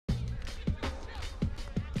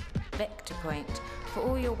vector point for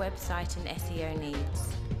all your website and SEO needs.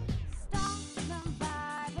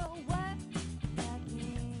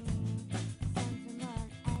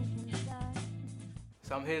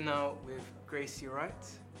 So I'm here now with Gracie Wright.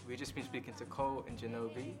 We've just been speaking to Cole and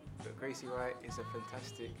Jno-B, but Gracie Wright is a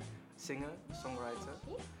fantastic singer, songwriter.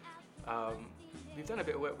 We've done a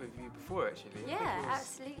bit of work with you before, actually. Yeah,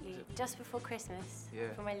 absolutely. Just before Christmas,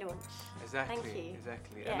 for my launch. Exactly. Thank you.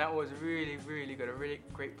 Exactly. Yeah. And that was really, really good, a really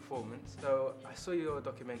great performance. So I saw your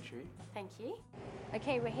documentary. Thank you.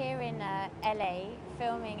 Okay, we're here in LA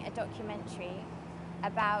filming a documentary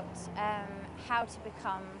about how to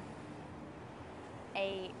become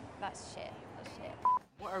That's shit.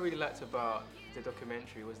 What I really liked about the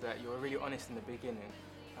documentary was that you were really honest in the beginning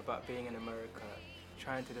about being in America,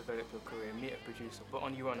 trying to develop your career, meet a producer, but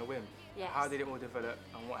on a whim. Yes. How did it all develop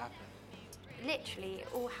and what happened? Literally, it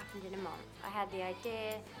all happened in a month. I had the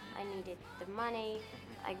idea, I needed the money,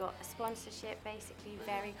 I got a sponsorship basically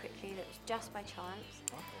very quickly that was just by chance,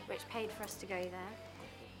 which paid for us to go there.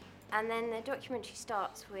 And then the documentary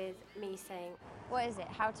starts with me saying, what is it?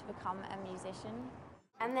 How to become a musician?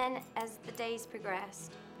 And then as the days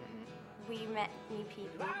progressed, we met new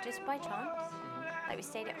people just by chance. Like we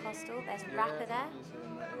stayed at hostel, there's a rapper there.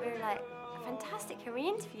 We were like, fantastic, can we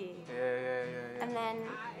interview? Yeah. And then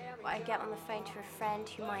I get on the phone to a friend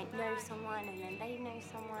who might know someone, and then they know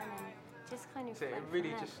someone, and just kind of So it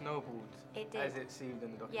really just snowballed as it seemed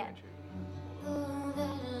in the documentary. Yeah. Oh,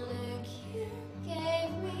 that look you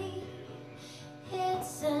gave me, it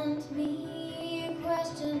sent me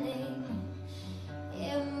questioning.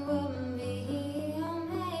 It would be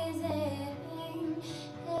amazing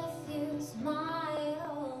if you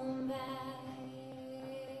smiled back.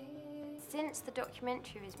 Since the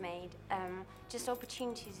documentary was made, just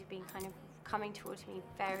opportunities have been kind of coming towards me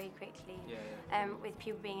very quickly. With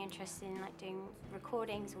people being interested in like doing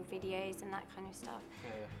recordings or videos and that kind of stuff.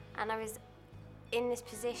 And I was in this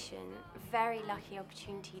position, very lucky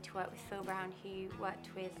opportunity to work with Phil Brown, who worked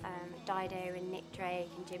with Dido and Nick Drake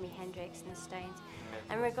and Jimi Hendrix and the Stones.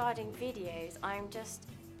 And regarding videos, I'm just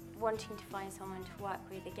wanting to find someone to work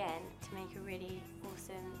with again to make a really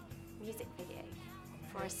awesome music video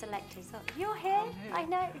for a selected song. You're here, I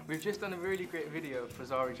know. We've just done a really great video for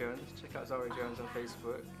Zara Jones. Check out Zara Jones on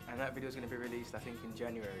Facebook, and that video is going to be released, I think, in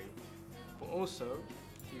January. But also,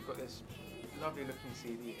 you've got this lovely looking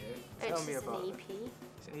CD here. Tell me about it.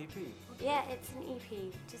 It's an EP. It's an EP? Yeah, it's an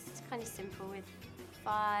EP, just kind of simple with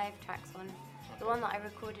 5 tracks on. The one that I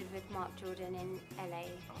recorded with Mark Jordan in LA.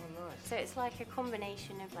 Oh, nice. So it's like a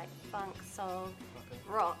combination of like funk, soul,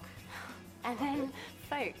 rock, and then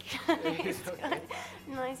folk. It's a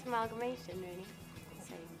nice amalgamation, really.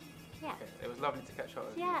 So, yeah. Okay. It was lovely to catch up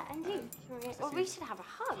with you. Yeah, and you. Well, we should have a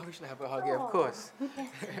hug. Oh, we should have a hug, yeah, of course.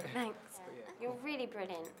 Thanks. You're really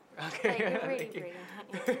brilliant. Okay. Like, you're really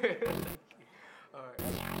brilliant.